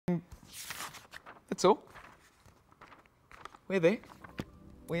That's all. We're there.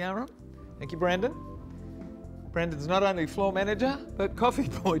 We are on. Thank you, Brandon. Brandon's not only floor manager, but coffee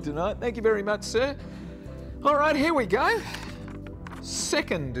boy tonight. Thank you very much, sir. All right, here we go.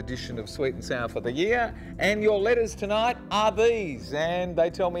 Second edition of Sweet and Sour for the year. And your letters tonight are these. And they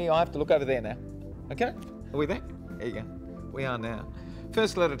tell me I have to look over there now. Okay? Are we there? There you go. We are now.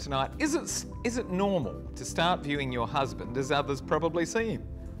 First letter tonight. Is it normal to start viewing your husband as others probably see him?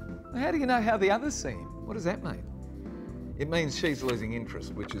 How do you know how the others see him? What does that mean? It means she's losing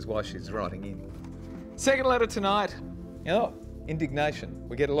interest, which is why she's writing in. Second letter tonight. Oh, indignation.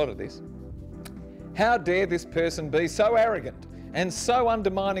 We get a lot of this. How dare this person be so arrogant and so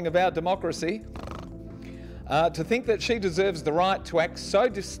undermining of our democracy to think that she deserves the right to act so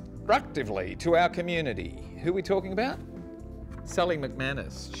destructively to our community. Who are we talking about? Sally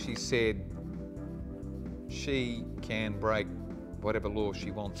McManus. She said she can break whatever law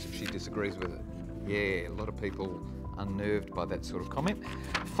she wants if she disagrees with it. Yeah, a lot of people unnerved by that sort of comment.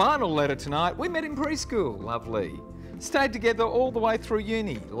 Final letter tonight. We met in preschool. Lovely. Stayed together all the way through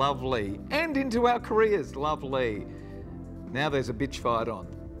uni. Lovely. And into our careers. Lovely. Now there's a bitch fight on.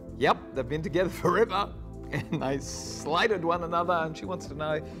 Yep, they've been together forever and they slated one another, and she wants to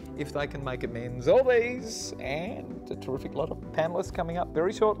know if they can make amends. All these and a terrific lot of panellists coming up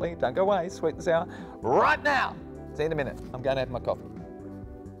very shortly. Don't go away. Sweet and Sour right now. See you in a minute. I'm going to have my coffee.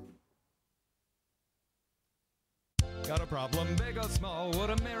 Got a problem, big or small, would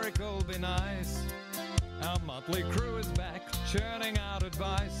a miracle be nice? Our motley crew is back, churning out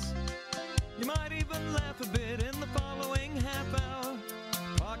advice. You might even laugh a bit in the following half hour.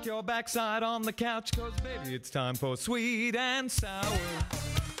 Park your backside on the couch, cause baby it's time for Sweet and Sour.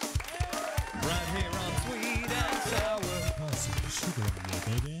 Right here on Sweet and Sour. How's some sugar in there,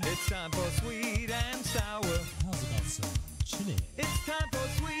 baby? It's time for Sweet and Sour. How's about some chili? It's time for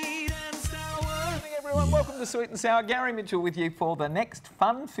Sweet and Sour. Good morning, everyone. Welcome to Sweet and Sour. Gary Mitchell with you for the next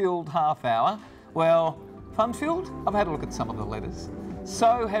fun-filled half hour. Well, fun-filled? I've had a look at some of the letters.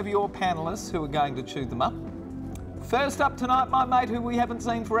 So have your panellists who are going to chew them up. First up tonight, my mate who we haven't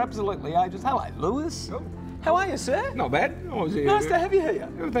seen for absolutely ages. Hello, Lewis. Oh. How are you, sir? Not bad. I was here. Nice to have you here.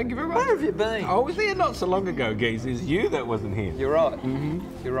 Oh, thank you very much. Where have you been? I was here not so long ago, Geese. It's you that wasn't here. You're right.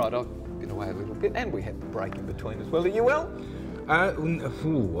 You're right. I've been away a little bit, and we had the break in between as well. Are you well? I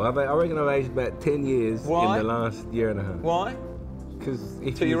reckon I've aged about 10 years Why? in the last year and a half. Why? Because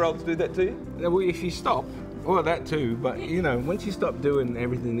if 2-year-olds do that to you? well, if you stop, well, that too, but you know, once you stop doing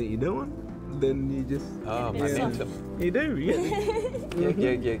everything that you're doing, then you just... Oh, momentum. You do, yeah.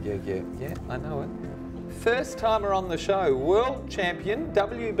 Yeah, I know it. First timer on the show, world champion,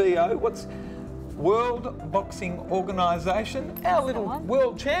 WBO, what's World Boxing Organisation, our little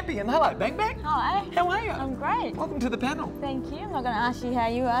world champion. Hello, Bang Bang. Hi. How are you? I'm great. Welcome to the panel. Thank you. I'm not going to ask you how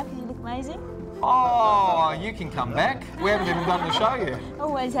you are because you look amazing. Oh, you can come back. We haven't even done the show yet.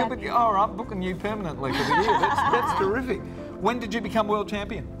 Always Yeah, happy. but, all right, booking you permanently for the year. That's terrific. When did you become world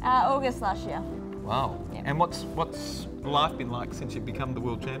champion? August last year. Wow. Yep. And what's life been like since you've become the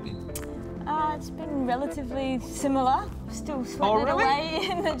world champion? It's been relatively similar. Still sweating really? away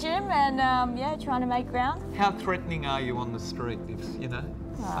in the gym and yeah, trying to make ground. How threatening are you on the street if, you know,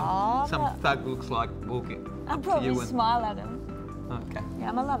 Aw, some thug looks like walking I'll up to probably you and... smile at him. Okay. Yeah,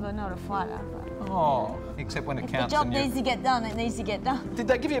 I'm a lover, not a fighter. But Oh, except when it if the counts job and you... needs to get done, it needs to get done. Did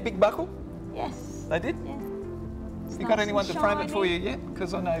they give you a big buckle? Yes. They did? Yeah. It's You nice got anyone and to frame it for shiny. you yet?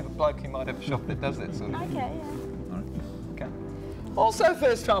 Because I know a bloke who might have a shop that does that sort of thing. Okay, yeah. Okay. Also,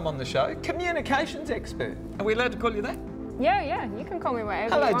 first time on the show, communications expert. Are we allowed to call you that? Yeah, you can call me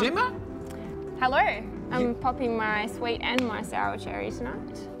whatever you Hello, want. Gemma. Hello, I'm popping my sweet and my sour cherry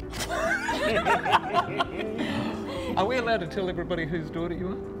tonight. Are we allowed to tell everybody whose daughter you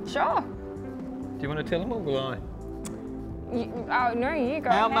are? Sure. Do you want to tell them or will I? Oh, no, you go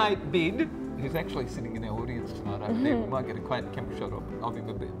Our ahead. mate Bid, who's actually sitting in our audience tonight over there, we might get a quaint camera shot of him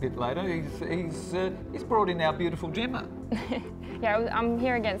a bit later. He's brought in our beautiful Gemma. Yeah, I'm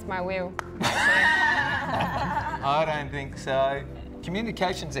here against my will. I don't think so.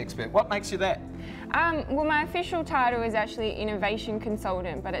 Communications expert, what makes you that? Well, my official title is actually innovation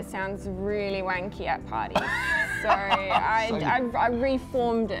consultant, but it sounds really wanky at parties. So I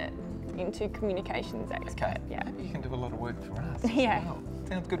reformed it into communications expert. Okay, Yeah. you can do a lot of work for us. as Yeah. well.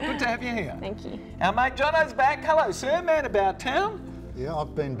 Sounds good. Good to have you here. Thank you. Our mate Jono's back. Hello, sir. Man about town. Yeah,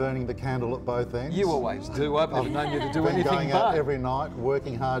 I've been burning the candle at both ends. You always do. I've never known you to do been anything going but. out every night,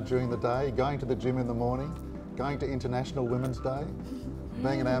 working hard during the day, going to the gym in the morning, going to International Women's Day,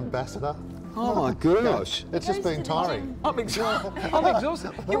 being an ambassador. Oh my gosh. It's just been tiring. I'm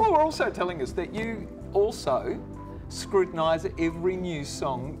exhausted. You were also telling us that you also scrutinise every new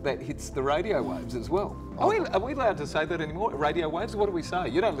song that hits the radio waves as well. Are we allowed to say that anymore? Radio waves? What do we say?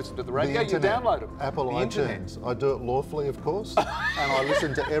 You don't listen to the radio, you download them. Apple iTunes. I do it lawfully, of course, and I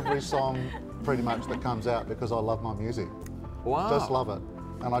listen to every song pretty much that comes out because I love my music. Wow. Just love it.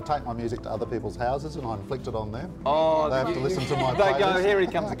 And I take my music to other people's houses and I inflict it on them. Oh, they have to listen to my They playlist. go, here he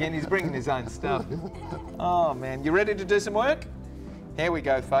comes again, he's bringing his own stuff. Oh man, you ready to do some work? Here we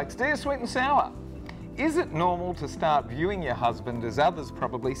go, folks. Dear Sweet and Sour, is it normal to start viewing your husband as others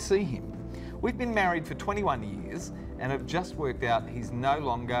probably see him? We've been married for 21 years and have just worked out he's no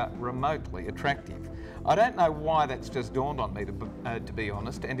longer remotely attractive. I don't know why that's just dawned on me, to be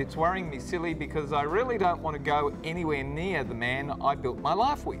honest, and it's worrying me silly because I really don't want to go anywhere near the man I built my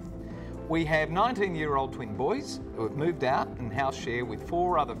life with. We have 19-year-old twin boys who have moved out and house share with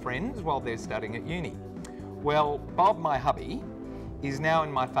 4 other friends while they're studying at uni. Well, Bob, my hubby, is now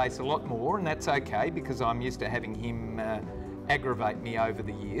in my face a lot more, and that's okay because I'm used to having him aggravate me over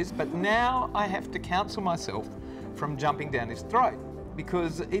the years, but now I have to counsel myself from jumping down his throat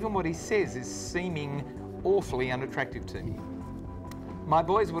because even what he says is seeming awfully unattractive to me. My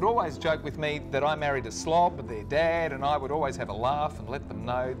boys would always joke with me that I married a slob with their dad, and I would always have a laugh and let them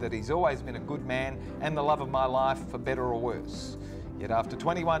know that he's always been a good man and the love of my life for better or worse. Yet after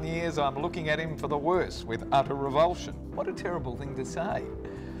 21 years, I'm looking at him for the worse with utter revulsion. What a terrible thing to say.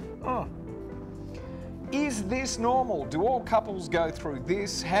 Oh. Is this normal? Do all couples go through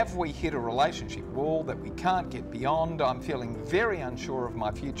this? Have we hit a relationship wall that we can't get beyond? I'm feeling very unsure of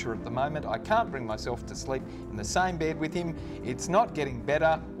my future at the moment. I can't bring myself to sleep in the same bed with him. It's not getting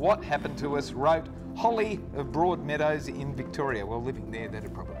better. What happened to us? Wrote Holly of Broadmeadows in Victoria. Well, living there,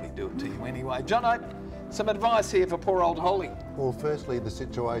 that'd probably do it to you anyway. Jono, some advice here for poor old Holly. Well, firstly, the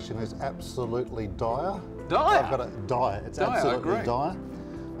situation is absolutely dire. Dire? I've got a dire. It's Dire, absolutely I agree. dire.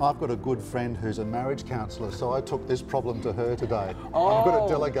 I've got a good friend who's a marriage counsellor, so I took this problem to her today. Oh. I'm good at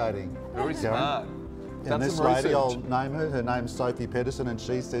delegating. Very smart. And Done this some lady, research. I'll name her, her name's Sophie Pedersen, and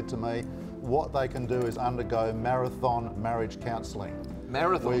she said to me, what they can do is undergo marathon marriage counselling.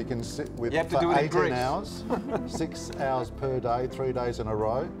 Marathon? Where you can sit with You have to for do it in 18 Greece. hours, 6 hours per day, 3 days in a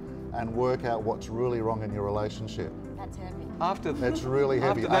row, and work out what's really wrong in your relationship. That's heavy. That's really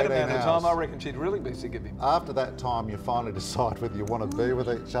heavy, After that 18 amount of hours. time, I reckon she'd really be sick of him. After that time, you finally decide whether you want to be with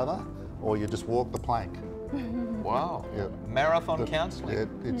each other or you just walk the plank. Wow. Yeah. Marathon counselling.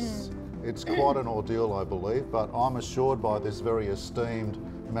 It's quite an ordeal, I believe, but I'm assured by this very esteemed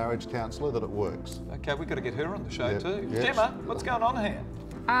marriage counsellor that it works. Okay, we've got to get her on the show Yeah, too. yeah. Gemma, what's going on here?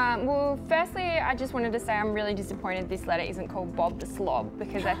 Well, firstly, I just wanted to say I'm really disappointed this letter isn't called Bob the Slob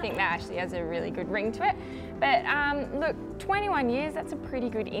because I think that actually has a really good ring to it. But look, 21 years, that's a pretty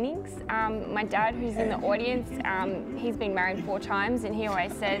good innings. My dad, who's in the audience, he's been married 4 times and he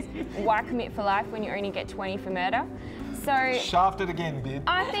always says, why commit for life when you only get 20 for murder? So Shafted again, Bid.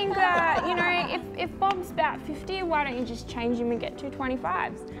 I think, you know, if Bob's about 50, why don't you just change him and get 2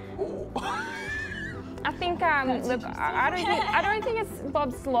 25s? I think, look, I don't think it's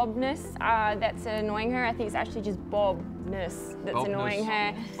Bob's slobness that's annoying her. I think it's actually just Bobness that's annoying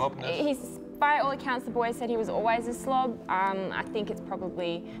her. Bobness. By all accounts, the boys said he was always a slob. I think it's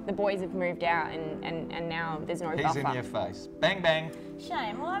probably the boys have moved out and now there's no buffer. He's in your face. Bang, bang.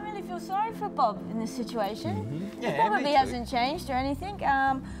 Shame. Well, I really feel sorry for Bob in this situation. Yeah, He probably me too. hasn't changed or anything.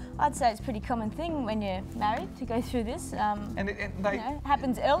 I'd say it's a pretty common thing when you're married to go through this. And they, You know, it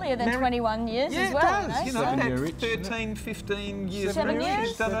happens earlier than 21 years yeah, as it well. does. You know, 7 year that's itch, 13, 15 years. 7 itch. years?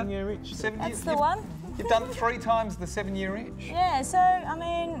 You've done 7 it. year itch. 7 That's years. the one. You've done 3 times the 7-year itch. Yeah, so, I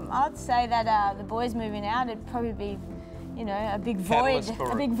mean, I'd say that the boys moving out, it'd probably be, you know, a big void, Catalyst for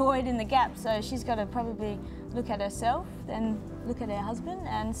a it. big void in the gap. So she's got to probably look at herself, then look at her husband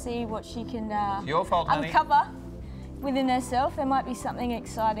and see what she can Your fault, honey. uncover within herself. There might be something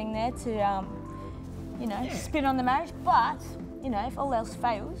exciting there to, you know, spin on the marriage. But, you know, if all else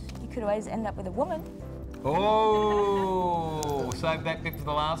fails, you could always end up with a woman. Oh, save that bit for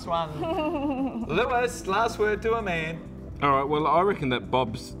the last one. Lewis, last word to a man. All right, well, I reckon that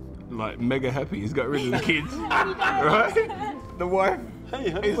Bob's like mega happy he's got rid of the kids. Right? The wife.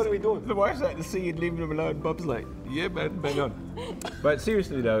 Hey, honey, what are we doing? The wife's like to see you leaving him alone. Bob's like, yeah, man, bang on. But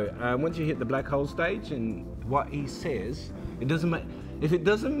seriously though, once you hit the black hole stage and what he says, it doesn't matter. If it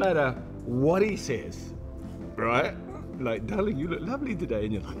doesn't matter what he says, right? Like, darling, you look lovely today,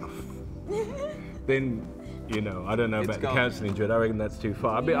 and you're like, then, you know, I don't know about the gone. counselling to it. I reckon that's too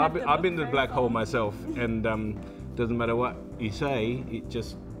far. I've been to the black hole myself, and doesn't matter what you say, it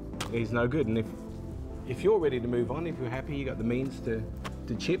just, he's no good. And if you're ready to move on, if you're happy, you got the means to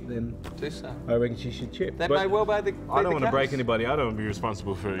to chip, then Do so. I reckon she should chip. That But may well be the I don't want to case. break anybody. I don't want to be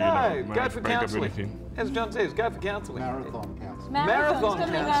responsible for, No, go for break up counselling. anything. As John says, go for counselling. Marathon counselling. Marathon It's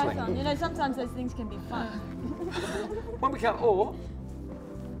gonna be counselling. marathon. You know, sometimes those things can be fun. When we come, or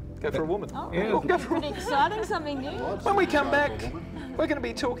go for a woman. Oh, Yeah. Or go for a pretty exciting, something new. When we come back, we're going to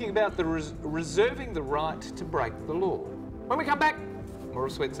be talking about the reserving the right to break the law. When we come back, more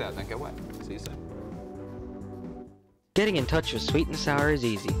of Sweet and Sour. Don't go away. See you soon. Getting in touch with Sweet and Sour is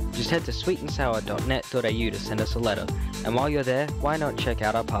easy. Just head to sweetandsour.net.au to send us a letter. And while you're there, why not check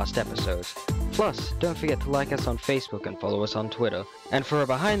out our past episodes? Plus, don't forget to like us on Facebook and follow us on Twitter. And for a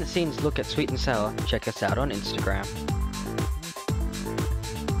behind-the-scenes look at Sweet and Sour, check us out on Instagram.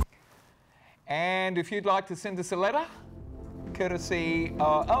 And if you'd like to send us a letter, courtesy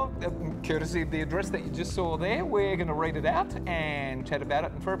of the address that you just saw there, we're going to read it out and chat about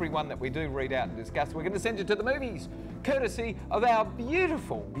it. And for everyone that we do read out and discuss, we're going to send you to the movies, courtesy of our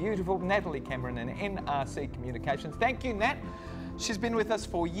beautiful, beautiful Natalie Cameron and NRC Communications. Thank you, Nat. She's been with us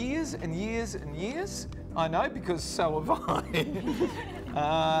for years and years and years. I know, because so have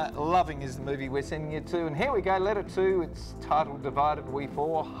I. Loving is the movie we're sending you to. And here we go, letter 2. It's titled Divided We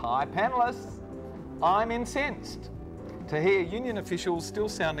Four. Hi, panellists. I'm incensed. To hear union officials still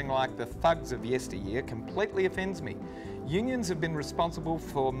sounding like the thugs of yesteryear completely offends me. Unions have been responsible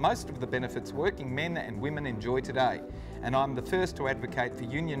for most of the benefits working men and women enjoy today, and I'm the first to advocate for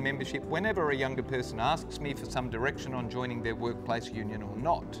union membership whenever a younger person asks me for some direction on joining their workplace union or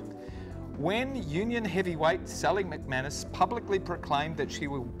not. When union heavyweight Sally McManus publicly proclaimed that she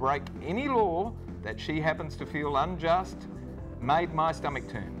will break any law that she happens to feel unjust, made my stomach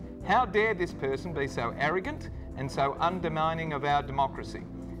turn. How dare this person be so arrogant and so undermining of our democracy?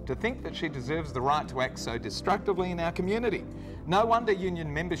 To think that she deserves the right to act so destructively in our community. No wonder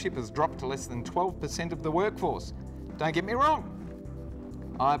union membership has dropped to less than 12% of the workforce. Don't get me wrong.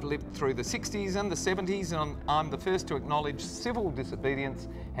 I've lived through the 60s and the 70s, and I'm the first to acknowledge civil disobedience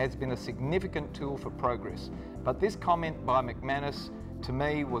has been a significant tool for progress. But this comment by McManus, to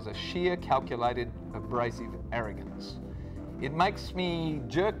me, was a sheer calculated, abrasive arrogance. It makes me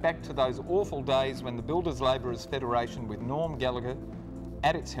jerk back to those awful days when the Builders Labourers Federation with Norm Gallagher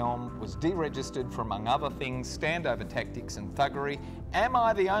at its helm was deregistered for, among other things, standover tactics and thuggery. Am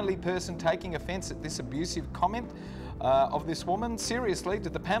I the only person taking offence at this abusive comment of this woman? Seriously, do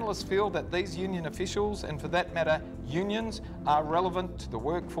the panellists feel that these union officials, and for that matter, unions, are relevant to the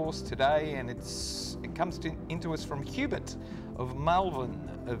workforce today? And it comes into us from Hubert of Melbourne,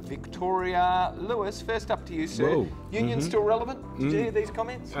 of Victoria. Lewis, first up to you, sir. Whoa. Unions still relevant? Did you hear these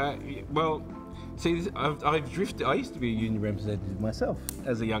comments? Well, see, I've drifted. I used to be a union representative myself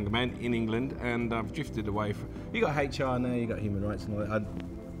as a younger man in England, and I've drifted away from. You got HR now, you got human rights and all that.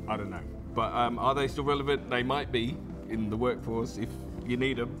 I don't know, but are they still relevant? They might be in the workforce if you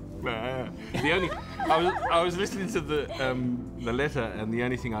need them. I was listening to the letter, and the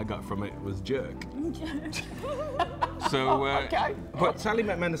only thing I got from it was jerk. So, okay. But Sally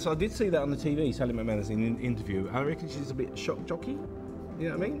McManus, I did see that on the TV. Sally McManus in an interview. I reckon she's a bit shock jockey. You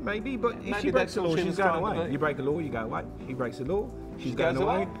know what I mean? Maybe, but if Maybe she breaks that's the all law, she she's was going trying to away. be. You break a law, you go away. She breaks the law, she's goes going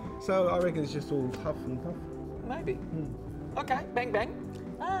away. away. So I reckon it's just all huff and puff. Maybe. Okay, bang, bang.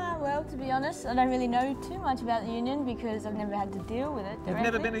 Well, to be honest, I don't really know too much about the union because I've never had to deal with it You've directly.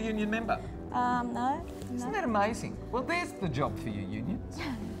 never been a union member? No. Isn't that amazing? Well, there's the job for you unions.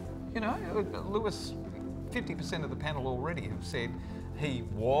 You know, Lewis, 50% of the panel already have said he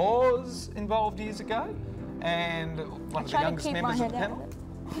was involved years ago, and one of the try to youngest keep my members of the head out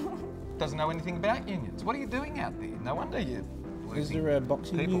panel doesn't know anything about unions. What are you doing out there? No wonder you're Is losing there a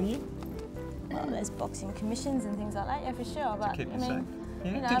boxing people. union? Well, there's boxing commissions and things like that, yeah, for sure. But keep I you mean, safe.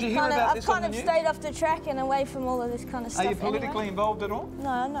 Yeah. you know, Did you hear about I've this on kind the of news? stayed off the track and away from all of this kind of stuff. Are you politically anyway. involved at all?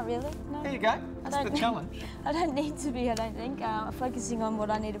 No, not really. No. There you go. That's the challenge. I don't need to be. I don't think. Focusing on what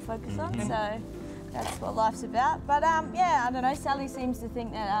I need to focus on. So that's what life's about. But yeah, I don't know. Sally seems to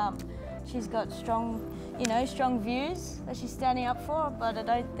think that she's got strong views that she's standing up for. But I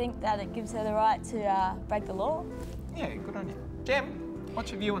don't think that it gives her the right to break the law. Yeah, good on you. Gem,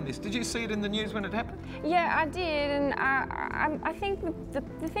 what's your view on this? Did you see it in the news when it happened? Yeah, I did, and I think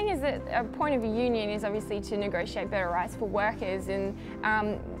the thing is that a point of a union is obviously to negotiate better rights for workers, and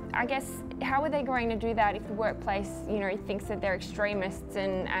I guess how are they going to do that if the workplace, thinks that they're extremists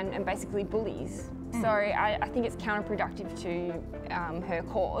and basically bullies? So I think it's counterproductive to her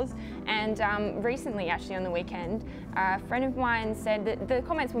cause. And recently, actually on the weekend, a friend of mine said that the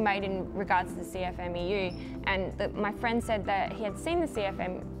comments were made in regards to the CFMEU, and my friend said that he had seen the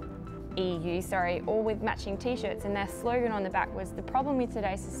CFMEU, all with matching t-shirts, and their slogan on the back was, "The problem with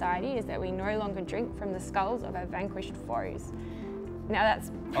today's society is that we no longer drink from the skulls of our vanquished foes." Now that's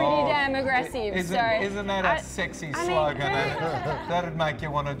pretty damn aggressive. Isn't that a sexy slogan? That'd make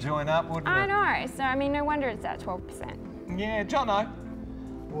you want to join up, wouldn't it? I know. So I mean, no wonder it's at 12%. Yeah, Jono.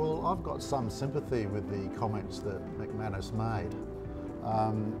 Well, I've got some sympathy with the comments that McManus made.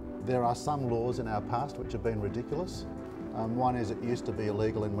 There are some laws in our past which have been ridiculous. One is it used to be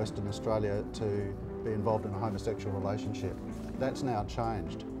illegal in Western Australia to be involved in a homosexual relationship. That's now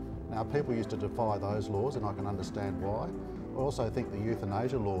changed. Now, people used to defy those laws, and I can understand why. I also think the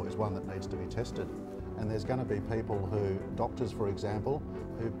euthanasia law is one that needs to be tested. And there's going to be people who, doctors for example,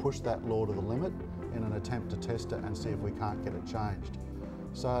 who push that law to the limit in an attempt to test it and see if we can't get it changed.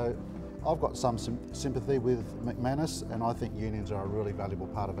 So I've got some sympathy with McManus, and I think unions are a really valuable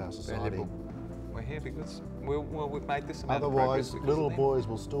part of our society. Valuable. We're here because we've made this amount Otherwise, of progress. little boys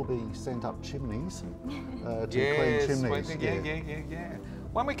will still be sent up chimneys to clean chimneys. Yeah.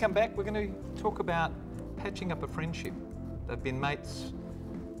 When we come back, we're going to talk about patching up a friendship. They've been mates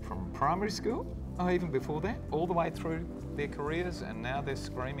from primary school, or even before that, all the way through their careers, and now they're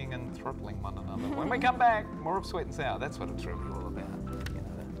screaming and throttling one another. When we come back, more of Sweet and Sour. That's what it's really all about.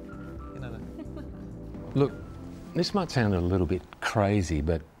 You know that. Look, this might sound a little bit crazy,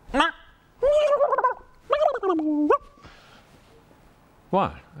 but...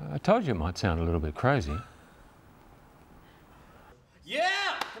 What? I told you it might sound a little bit crazy.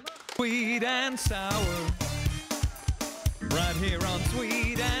 Yeah! Sweet and Sour. Right here on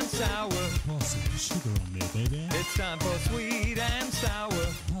Sweet and Sour. Pour some sugar on there, baby. It's time for Sweet and Sour.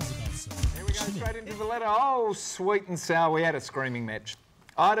 How's about some Here we go, chili? straight into the letter. Oh, Sweet and Sour. We had a screaming match.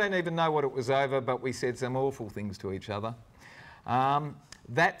 I don't even know what it was over, but we said some awful things to each other.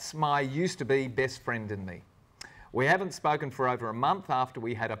 That's my used-to-be best friend and me. We haven't spoken for over a month after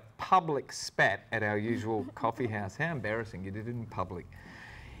we had a public spat at our usual coffee house. How embarrassing, you did it in public.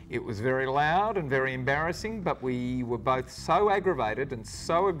 It was very loud and very embarrassing, but we were both so aggravated and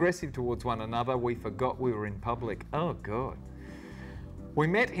so aggressive towards one another, we forgot we were in public. Oh, God. We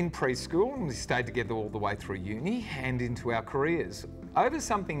met in preschool and we stayed together all the way through uni and into our careers. Over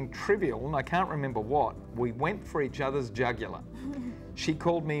something trivial, and I can't remember what, we went for each other's jugular. She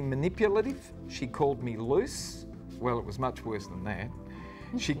called me manipulative, she called me loose. Well, it was much worse than that.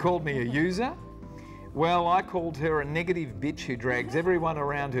 She called me a user. Well, I called her a negative bitch who drags everyone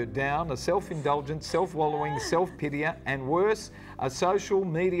around her down, a self-indulgent, self-wallowing, self-pitier, and worse, a social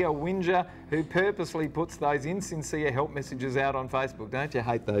media whinger who purposely puts those insincere help messages out on Facebook. Don't you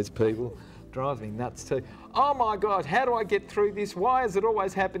hate those people? Drives me nuts too. Oh my God, how do I get through this? Why is it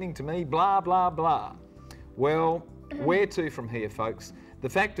always happening to me? Blah, blah, blah. Well, where to from here, folks? The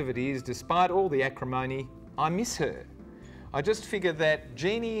fact of it is, despite all the acrimony, I miss her. I just figure that the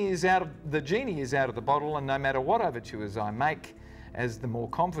genie is out of the bottle, and no matter what overtures I make, as the more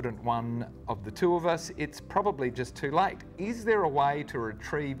confident one of the two of us, it's probably just too late. Is there a way to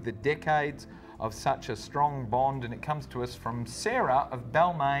retrieve the decades of such a strong bond? And it comes to us from Sarah of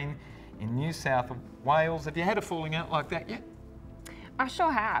Balmain in New South Wales. Have you had a falling out like that yet? I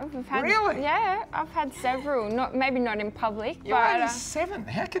sure have. Really? Yeah, I've had several. Maybe not in public, You're but only 7.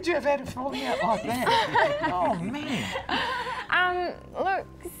 How could you have had a falling out like that? Oh man. Look,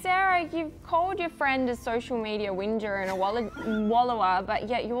 Sarah, you've called your friend a social media whinger and a wallower, but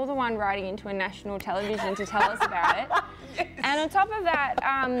yet you're the one writing into a national television to tell us about it. Yes. And on top of that,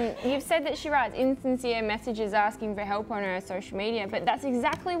 you've said that she writes insincere messages asking for help on her social media, but that's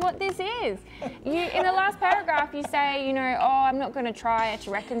exactly what this is. In the last paragraph, you say, you know, oh, I'm not going to try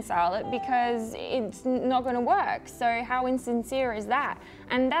to reconcile it because it's not going to work. So how insincere is that?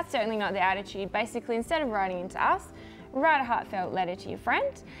 And that's certainly not the attitude. Basically, instead of writing into us, write a heartfelt letter to your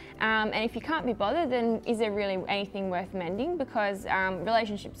friend. And if you can't be bothered, then is there really anything worth mending? Because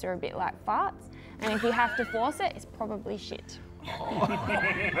relationships are a bit like farts. And if you have to force it, it's probably shit. Oh.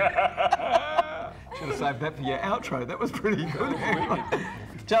 Should have saved that for your outro. That was pretty good.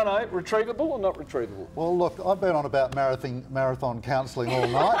 Jono, retrievable or not retrievable? Well, look, I've been on about marathon counselling all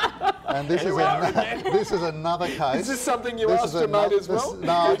night, and this is another case. Is this something you asked your mate as well?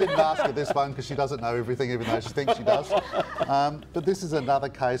 No, I didn't ask her this one because she doesn't know everything, even though she thinks she does. But this is another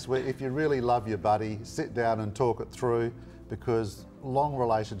case where if you really love your buddy, sit down and talk it through, because long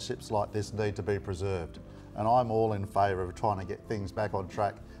relationships like this need to be preserved. And I'm all in favour of trying to get things back on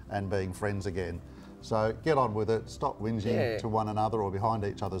track and being friends again. So get on with it, stop whinging to one another or behind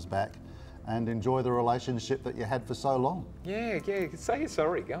each other's back, and enjoy the relationship that you had for so long. Yeah, say you're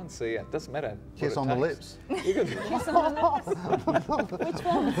sorry, go and see it. Doesn't matter. Kiss on the lips. You could... Kiss on the lips? Which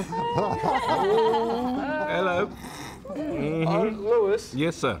one? Hello. Lewis.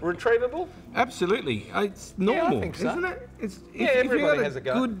 Yes, sir. Retrievable? Absolutely. It's normal, I think so. isn't it? Everybody has a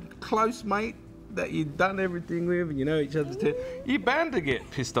go. Good, close mate, that you've done everything with and you know each other's turn, you're bound to get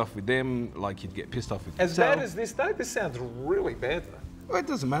pissed off with them like you'd get pissed off with As yourself. bad as this, though, this sounds really bad, though. Well, it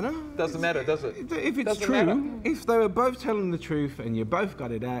doesn't matter. Doesn't matter, does it? If it's Doesn't true, matter. if they were both telling the truth and you both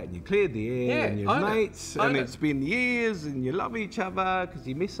got it out and you cleared the air Yeah, and you're own it. mates Own and it. it's been years and you love each other because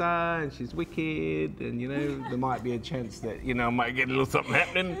you miss her and she's wicked and you know there might be a chance that you know might get a little something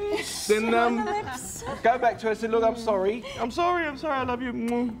happening, then go back to her and say, look, I'm sorry, I love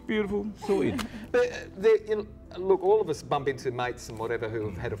you, beautiful, sorted. But look, all of us bump into mates and whatever who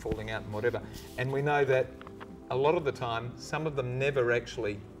have had a falling out and whatever, and we know that a lot of the time, some of them never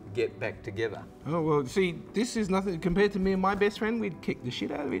actually get back together. Oh, well, see, this is nothing compared to me and my best friend. We'd kick the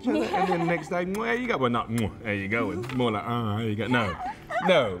shit out of each other, and then the next day, there you go. Well, not, there you go. It's more like, there you go.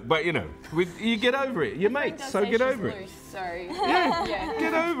 No, but you know, you get over it. You're mates, so get over it. So Yeah,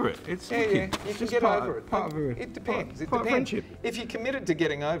 get over it. It's You can just get part over it. Part of It depends. Part of friendship. If you're committed to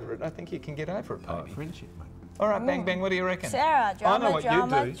getting over it, I think you can get over it, Part of baby. friendship, mate. All right, Bang Bang, what do you reckon? Sarah, drama, I know what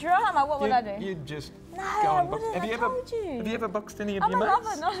drama, you do. drama. What would I do? You'd just No, go I and box. wouldn't. I told you. Have you ever boxed any of I'm your a mates?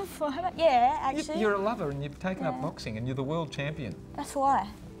 lover, not a fighter. Yeah, actually. You're a lover and you've taken up boxing and you're the world champion. That's why.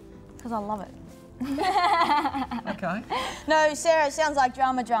 Because I love it. Okay. No, Sarah, it sounds like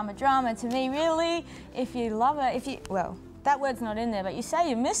drama, drama, drama to me, really. If you love her, well, that word's not in there, but you say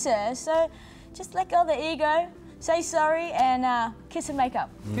you miss her, so just let go of the ego, say sorry, and kiss and make up.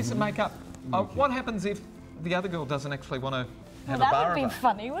 Kiss and make up. What happens if the other girl doesn't actually want to have Well, a bar that would be of her?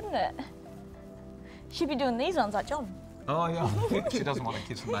 funny, wouldn't it? She'd be doing these ones like John. Oh, yeah. She doesn't want to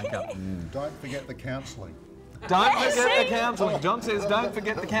kiss and make up. Don't forget the counselling. Don't forget the counselling. John says don't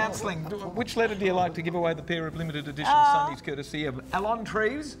forget the counselling. Which letter do you like to give away the pair of limited edition Sundays courtesy of Alon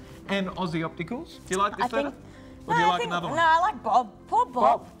Treves and Aussie Opticals? Do you like this letter? Or do you like another one? No, I like Bob. Poor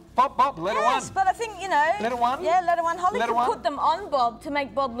Bob. Bob, letter Yes, one. but I think, you know... Letter one? Yeah, letter one. Holly Letter could one? put them on Bob to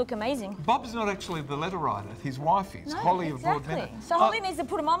make Bob look amazing. Bob's not actually the letter writer. His wife is. No, Holly of exactly. Broadmeadow. So Holly needs to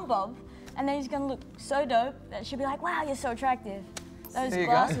put them on Bob, and then he's going to look so dope that she'll be like, wow, you're so attractive. Those There you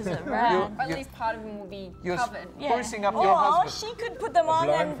go. glasses are rad. Or at least part of them will be You're covered. sprucing up your Or husband. she could put them on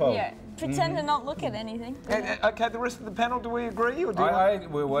and blindfold. pretend to not look at anything. Okay, the rest of the panel, do we agree? Or do you want...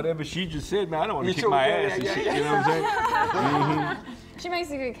 Well, whatever she just said, man, I don't want You to kick sure? my Yeah, ass and yeah, shit, yeah. you know what I'm saying? She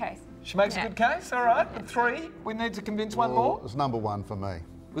makes a good case. She makes a good case, all right. 3, we need to convince one more. It's number one for me.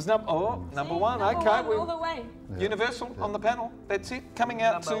 Was number one, Number okay. one all the way. Universal on the panel, that's it. Coming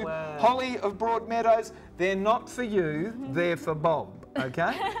out Number to one. Holly of Broadmeadows. They're not for you, they're for Bob,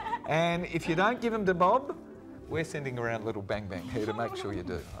 okay? And if you don't give them to Bob, we're sending around a little Bang Bang here to make sure you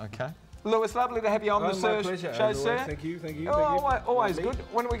do, okay? Lewis, lovely to have you on the My pleasure. show, Always. sir. Thank you. Always good.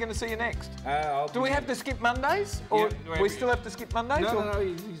 When are we going to see you next? Do we have to skip Mondays? Or Yeah, we still have to skip Mondays? or- No,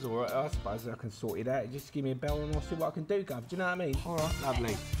 he's all right. I suppose I can sort it out. Just give me a bell and I'll see what I can do, Gov. Do you know what I mean? All right.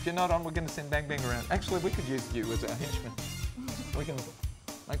 Lovely. If you're not on, we're going to send Bang Bang around. Actually, we could use you as our henchman. We can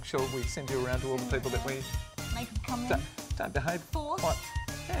make sure we send you around to all the people that we Make them come in. don't behave. Force. Quite.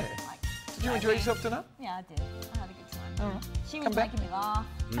 Yeah. Did you enjoy yourself tonight? Yeah, I did. I had a good time. All right. She was Come back. making me laugh.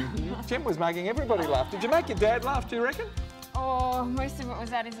 Jem was making everybody laugh. Did you make your dad laugh, do you reckon? Oh, most of it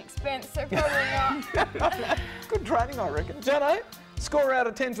was at his expense, so probably not. Good training, I reckon. Jono, score out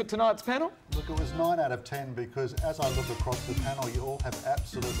of 10 for tonight's panel. Look, it was 9 out of 10 because as I look across the panel, you all have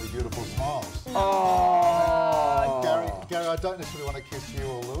absolutely beautiful smiles. Oh. Gary, I don't necessarily want to kiss you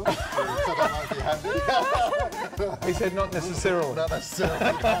or Lewis, so I don't know if you have to. He said not necessarily. Not necessarily.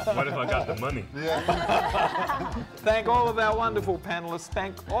 What if I got the money? Thank all of our wonderful panellists.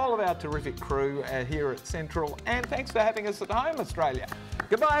 Thank all of our terrific crew here at Central. And thanks for having us at home, Australia.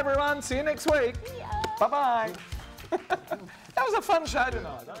 Goodbye, everyone. See you next week. Bye-bye. That was a fun show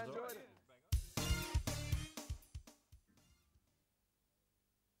tonight. I enjoyed it.